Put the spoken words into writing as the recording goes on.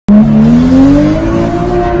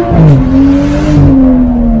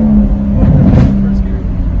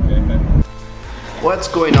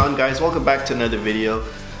going on, guys? Welcome back to another video.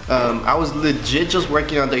 I was legit just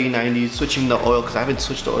working on the E90, switching the oil because I haven't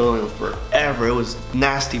switched the oil in forever. It was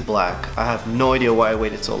nasty black. I have no idea why I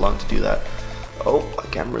waited so long to do that. Oh, my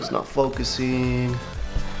camera's not focusing.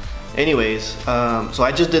 Anyways, so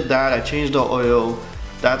I just did that. I changed the oil.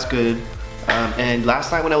 That's good. And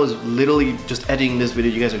last night when I was literally just editing this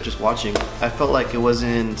video you guys are just watching, I felt like it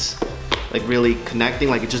wasn't like really connecting,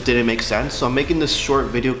 like it just didn't make sense. So I'm making this short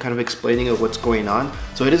video kind of explaining of what's going on.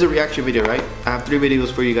 So it is a reaction video, right? I have 3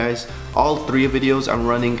 videos for you guys. All 3 videos I'm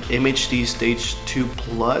running MHD stage 2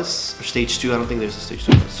 plus, or stage 2, I don't think there's a stage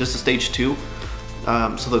 2, it's just a stage 2.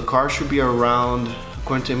 So the car should be around,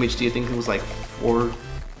 according to MHD, I think it was like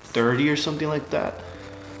 430 or something like that.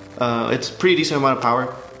 It's a pretty decent amount of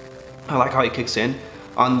power. I like how it kicks in.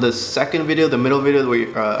 On the second video, the middle video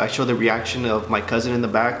where I show the reaction of my cousin in the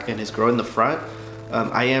back and his girl in the front,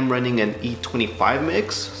 I am running an E25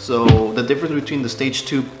 mix. So the difference between the stage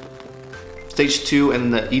 2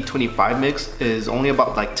 and the E25 mix is only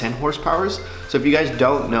about like 10 horsepower. So if you guys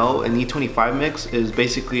don't know, an E25 mix is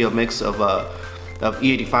basically a mix of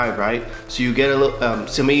E85, right? So you get a little,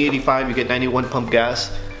 semi E85, you get 91 pump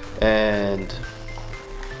gas, and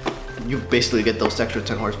you basically get those extra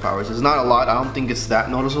 10 horsepower. It's not a lot. I don't think it's that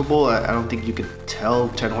noticeable. I don't think you could tell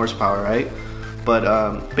 10 horsepower, right? But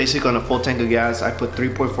basically on a full tank of gas, I put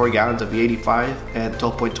 3.4 gallons of E85 and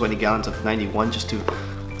 12.20 gallons of 91 just to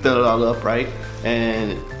fill it all up, right?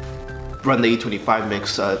 And run the E25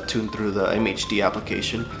 mix tuned through the MHD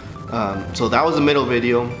application. So that was the middle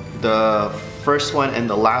video. The first one and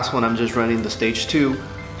the last one, I'm just running the stage 2.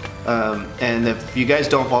 And if you guys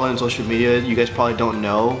don't follow on social media, you guys probably don't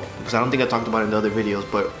know, because I don't think I talked about it in the other videos,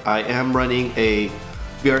 but I am running a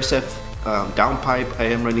Vrsf downpipe, I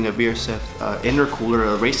am running a Vrsf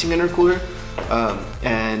intercooler, a racing intercooler,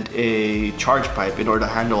 and a charge pipe in order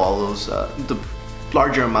to handle all those, the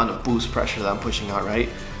larger amount of boost pressure that I'm pushing out, right?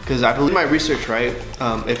 Because I believe my research, right,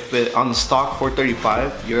 if it, on the stock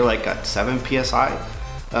 435, you're like at 7 PSI.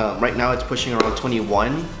 Right now it's pushing around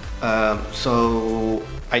 21. So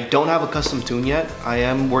I don't have a custom tune yet. I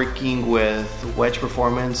am working with Wedge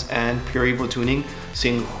Performance and Pure Evo Tuning,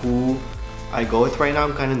 seeing who I go with right now.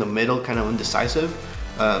 I'm kind of in the middle, kind of indecisive.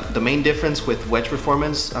 The main difference with Wedge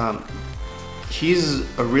Performance, he's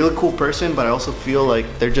a really cool person, but I also feel like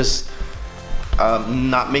they're just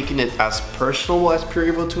not making it as personal as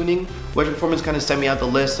Pure Evo Tuning. Wedge Performance kind of sent me out the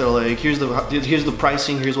list. They're like, here's the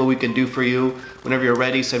pricing, here's what we can do for you. Whenever you're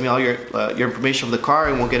ready, send me all your information of the car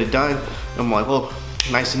and we'll get it done. And I'm like, well,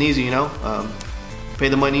 nice and easy, you know. Pay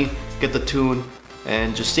the money, get the tune,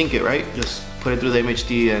 and just sync it, right? Just put it through the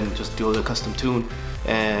MHD and just do the custom tune.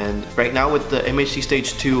 And right now with the MHD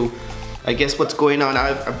stage 2, I guess what's going on,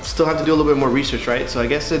 I still have to do a little bit more research, right? So I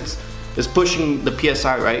guess it's pushing the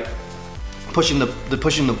PSI, right? Pushing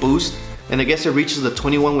the boost, and I guess it reaches the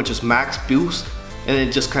 21, which is max boost, and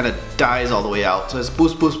it just kind of dies all the way out. So it's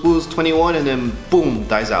boost, boost, boost, 21, and then boom,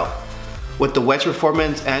 dies out. What the Wedge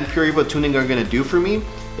Performance and Pure Evo Tuning are gonna do for me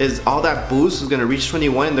is all that boost is gonna reach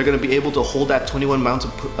 21, and they're gonna be able to hold that 21 amounts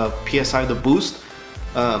of PSI, the boost,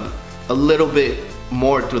 a little bit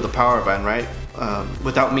more through the power band, right?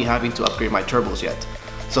 Without me having to upgrade my turbos yet.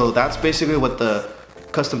 So that's basically what the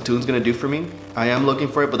custom tune's gonna do for me. I am looking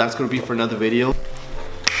for it, but that's gonna be for another video.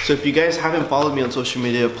 So if you guys haven't followed me on social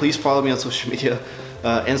media, please follow me on social media.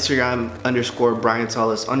 Instagram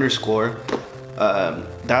 _BrianSalas_.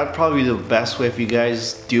 That would probably be the best way if you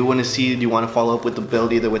guys do want to see, do you want to follow up with the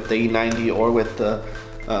build either with the E90 or with the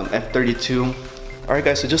F32. Alright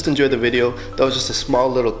guys, so just enjoy the video. That was just a small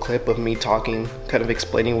little clip of me talking, kind of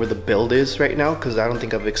explaining where the build is right now, because I don't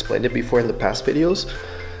think I've explained it before in the past videos.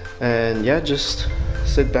 And yeah, just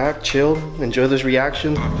sit back, chill, enjoy this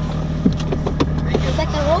reaction. It's like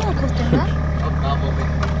a roller coaster, huh?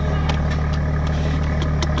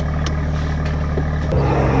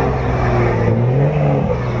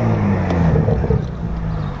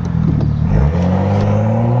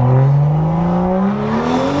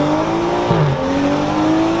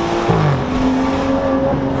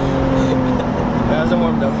 It hasn't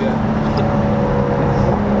warmed up yet.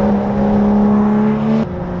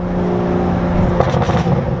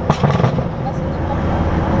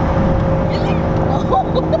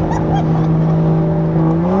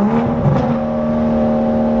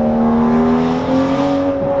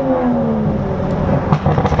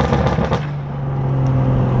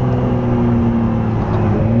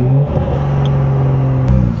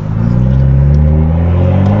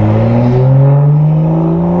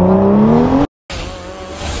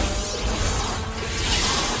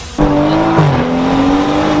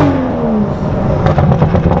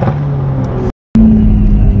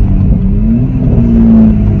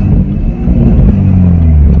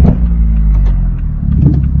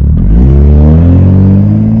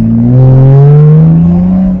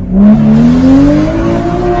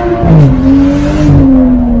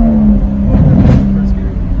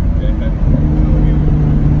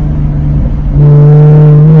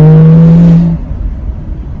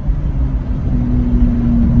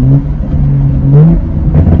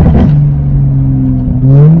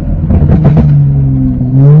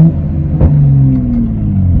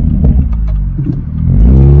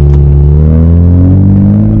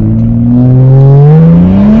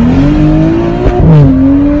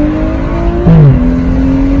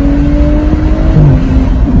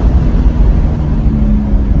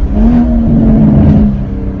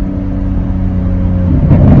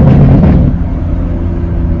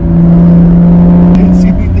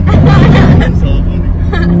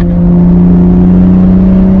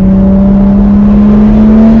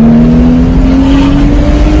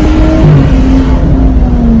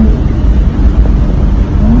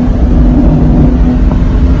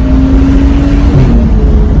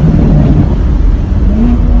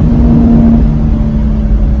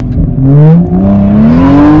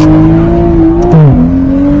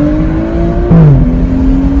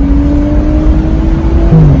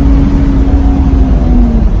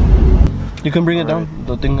 You can bring it down.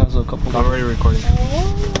 The thing has a couple. I'm already recording.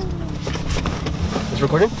 It's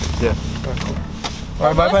recording? Yeah. Alright, cool. Well,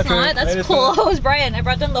 Alright, bye, that's Patrick. not. That's cool. I was Brian. I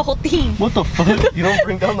brought down the whole thing. What the fuck? You don't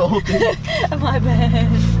bring down the whole thing. My bad.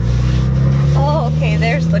 Oh, okay.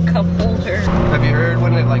 There's the cup holder. Have you heard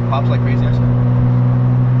when it like pops like crazy or something?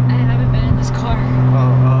 I haven't been in this car.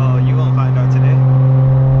 Oh, you won't find out today.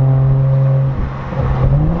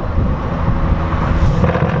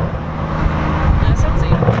 That sounds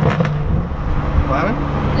safe. What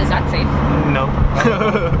happened? Is that safe? No.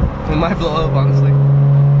 It might blow up, honestly.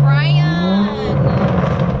 Brian!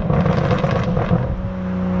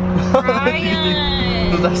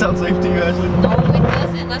 Brian! Does that sound safe to you, Ashley? No, it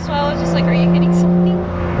doesn't. That's why I was just like, are you hitting something?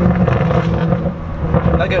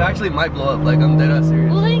 Like, it actually might blow up. Like, I'm dead ass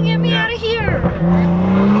serious. Well, then get me out of here.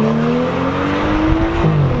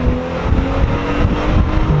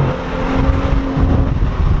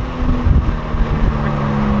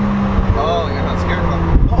 Oh, you're not scared, huh?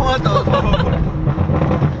 Oh, what the fuck?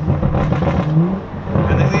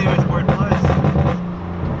 And this is even Sport Plus.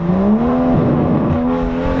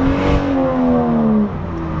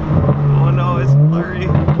 Oh no, it's blurry.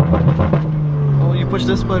 Oh, you push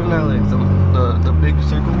this button now, like the big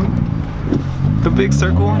circle one? The big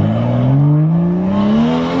circle one?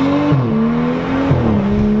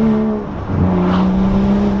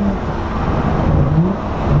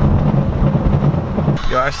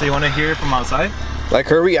 Yo, Ashley, you want to hear it from outside? Like,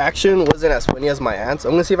 her reaction wasn't as funny as my aunt's.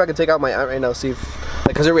 I'm gonna see if I can take out my aunt right now, see if,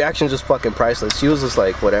 like, cause her reaction is just fucking priceless. She was just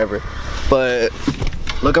like, whatever. But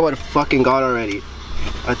look at what it fucking got already.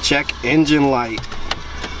 A check engine light.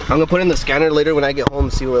 I'm gonna put in the scanner later when I get home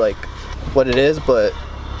and see what it is, but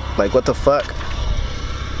like, what the fuck?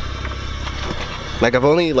 Like, I've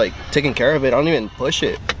only like taken care of it. I don't even push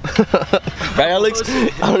it. Right, Alex?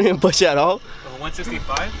 I don't even push it at all.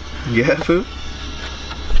 165? Yeah, food.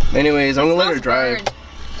 Anyways, I'm gonna let her drive. Burned.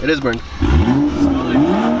 It is burned.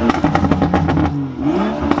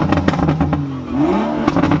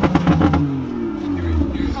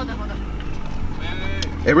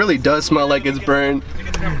 It really does smell like it's burned.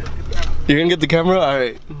 You're gonna get the camera?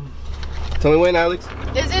 Alright. Tell me when, Alex.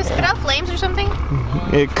 Does this put out flames or something?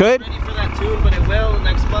 It could. Ready for that tune, but it will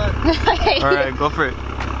next month. Alright, go for it.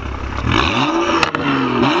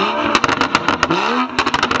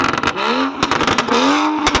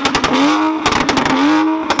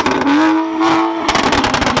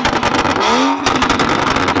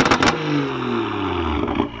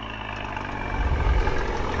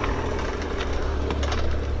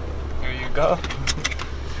 Go.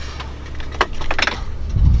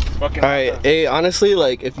 Alright, hey, honestly,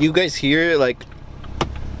 like, if you guys hear like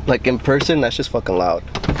in person, that's just fucking loud.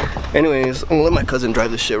 Anyways, I'm gonna let my cousin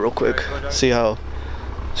drive this shit real quick. See how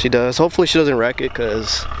she does. Hopefully she doesn't wreck it,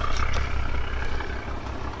 cause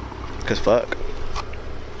fuck.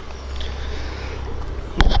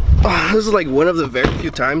 This is like one of the very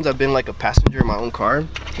few times I've been like a passenger in my own car.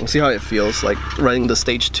 We'll see how it feels like running the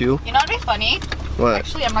stage 2. You know what'd be funny? What?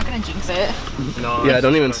 Actually, I'm not gonna jinx it. No. Yeah,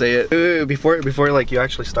 don't even say it. Wait, before like you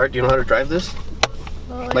actually start, do you know how to drive this?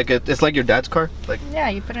 Like it's like your dad's car. Like, yeah,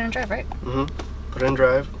 you put it in drive, right? Put it in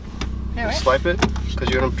drive. Yeah, right? Swipe it, because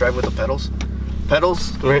you're gonna drive with the pedals.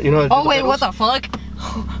 Pedals, right? You know how to do Oh the wait, pedals? what the fuck?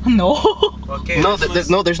 No. Okay, No,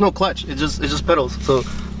 there's no clutch. It's just pedals. So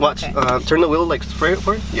watch. Okay. Turn the wheel like straight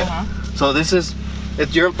forward. Yeah. So this is,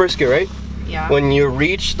 you're in first gear, right? Yeah. When you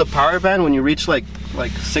reach the power band, when you reach like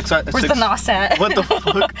 6. Where's the NOS at? What the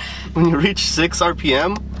fuck? When you reach 6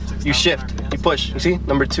 RPM, you shift. You push. You see?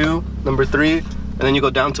 Number 2, number 3, and then you go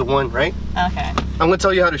down to 1, right? Okay. I'm gonna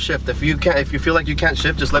tell you how to shift. If you feel like you can't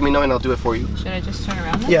shift, just let me know and I'll do it for you. Should I just turn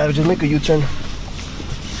around then? Yeah, just make a U-turn.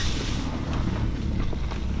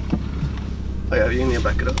 Oh yeah, you need to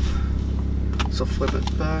back it up. So flip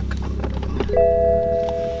it back.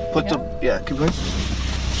 Put keep going.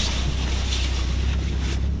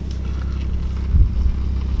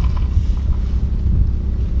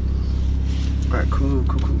 Alright, cool.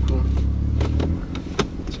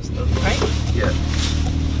 Just the Right? Yeah.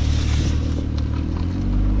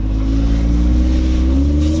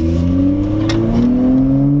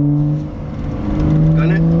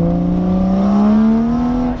 Gun it?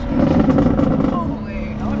 Oh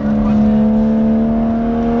wait, I would record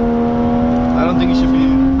I don't think you should be.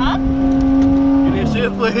 this. Huh? You need to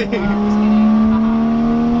shift, please.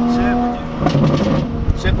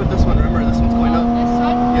 Shift with this one, remember this one's going up. This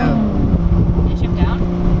one? Yeah. You shift down?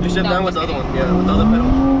 You shift No, down with just the other kidding. one. Yeah, with the other pedal.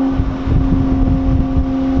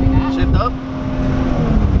 Like that? Shift up.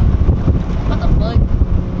 What the fuck?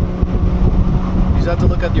 You just have to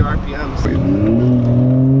look at your RPMs.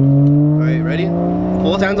 Alright, ready?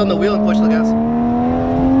 Both hands on the wheel and push the gas.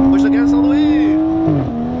 Push the gas all the way.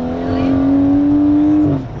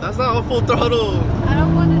 full throttle. I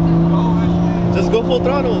don't want to do it. Just go full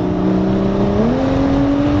throttle.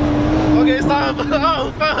 Okay, stop.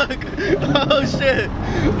 Oh, fuck. Oh, shit.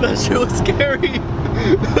 That shit was scary.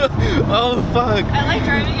 Oh, fuck. I like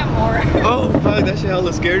driving it more. Oh, fuck. That shit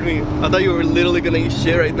hella scared me. I thought you were literally gonna eat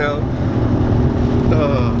shit right now.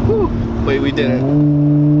 Whew. Wait, we didn't.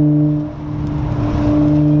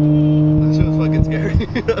 That shit was fucking scary.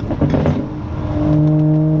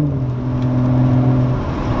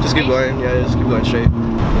 Just keep going. Yeah, just keep going straight.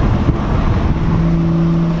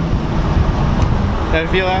 How do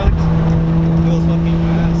you feel, Alex? It feels fucking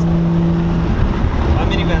fast. My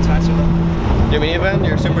minivan's faster though. Your minivan?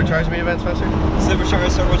 Your supercharged minivan's faster?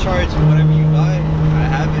 Supercharged, turbocharged, whatever you buy, I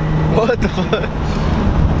have it. What the fuck?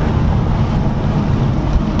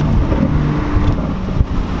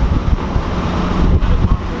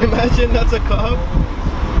 Imagine that's a cop.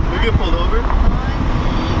 We get pulled over.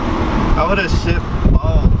 I would have shit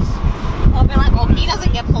balls. I'll be like, oh, he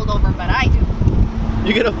doesn't get pulled over, but I do.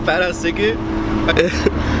 You get a fat ass ticket.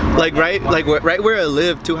 Like right where I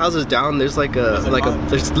live, 2 houses down, there's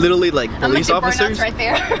there's literally like police officers right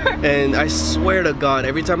there. And I swear to God,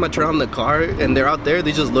 every time I turn on the car and they're out there,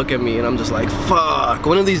 they just look at me and I'm just like, fuck.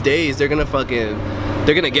 One of these days they're gonna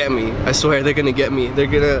get me. I swear they're gonna get me. They're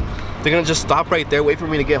gonna just stop right there, wait for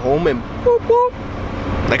me to get home and boop boop.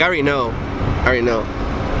 Like I already know.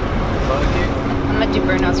 Fuck it. I'm gonna do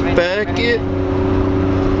burnouts right now. Fuck it.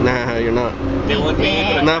 Nah, you're not.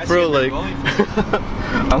 Not for real, like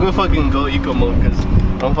I'm gonna fucking go eco mode because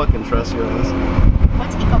I don't fucking trust you on this.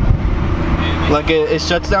 What's eco mode? Like it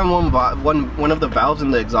shuts down one of the valves in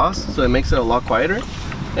the exhaust, so it makes it a lot quieter,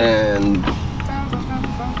 and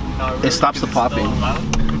it stops the popping.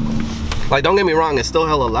 Like don't get me wrong, it's still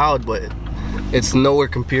hella loud, but it's nowhere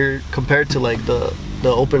compared to like the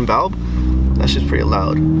open valve. That's just pretty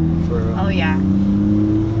loud. Oh yeah.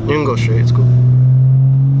 You can go straight, it's cool.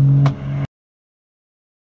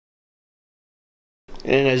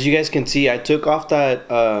 And as you guys can see, I took off that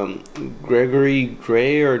Gregory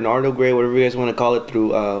Gray or Nardo Gray, whatever you guys want to call it,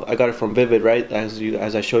 through I got it from Vivid, right? As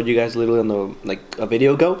I showed you guys literally on the a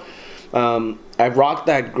video ago. I rocked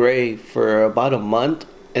that gray for about a month,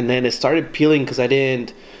 and then it started peeling because I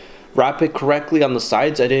didn't wrap it correctly on the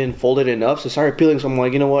sides. I didn't fold it enough, so it started peeling. So I'm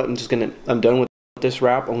like, you know what? I'm done with this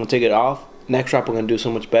wrap. I'm gonna take it off. Next wrap I'm gonna do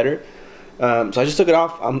so much better. So I just took it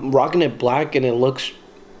off. I'm rocking it black, and it looks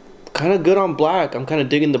kind of good on black. I'm kind of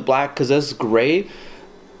digging the black because that's gray.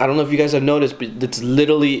 I don't know if you guys have noticed, but it's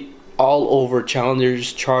literally all over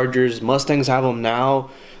Challengers, Chargers, Mustangs have them now.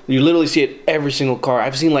 You literally see it every single car.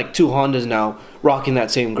 I've seen like 2 Hondas now rocking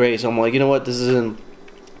that same gray. So I'm like, you know what? It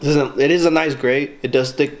is a nice gray. It does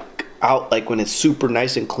stick out like when it's super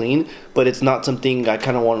nice and clean, but it's not something I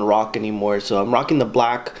kind of want to rock anymore. So I'm rocking the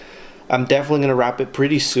black. I'm definitely gonna wrap it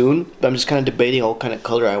pretty soon, but I'm just kind of debating what kind of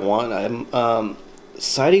color I want. I'm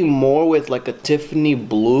siding more with like a Tiffany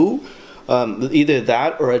blue, either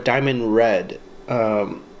that or a diamond red,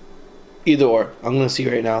 either or. I'm gonna see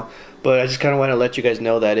right now, but I just kind of want to let you guys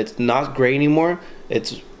know that it's not gray anymore,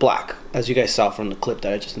 it's black, as you guys saw from the clip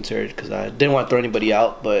that I just inserted, because I didn't want to throw anybody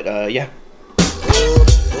out. But yeah,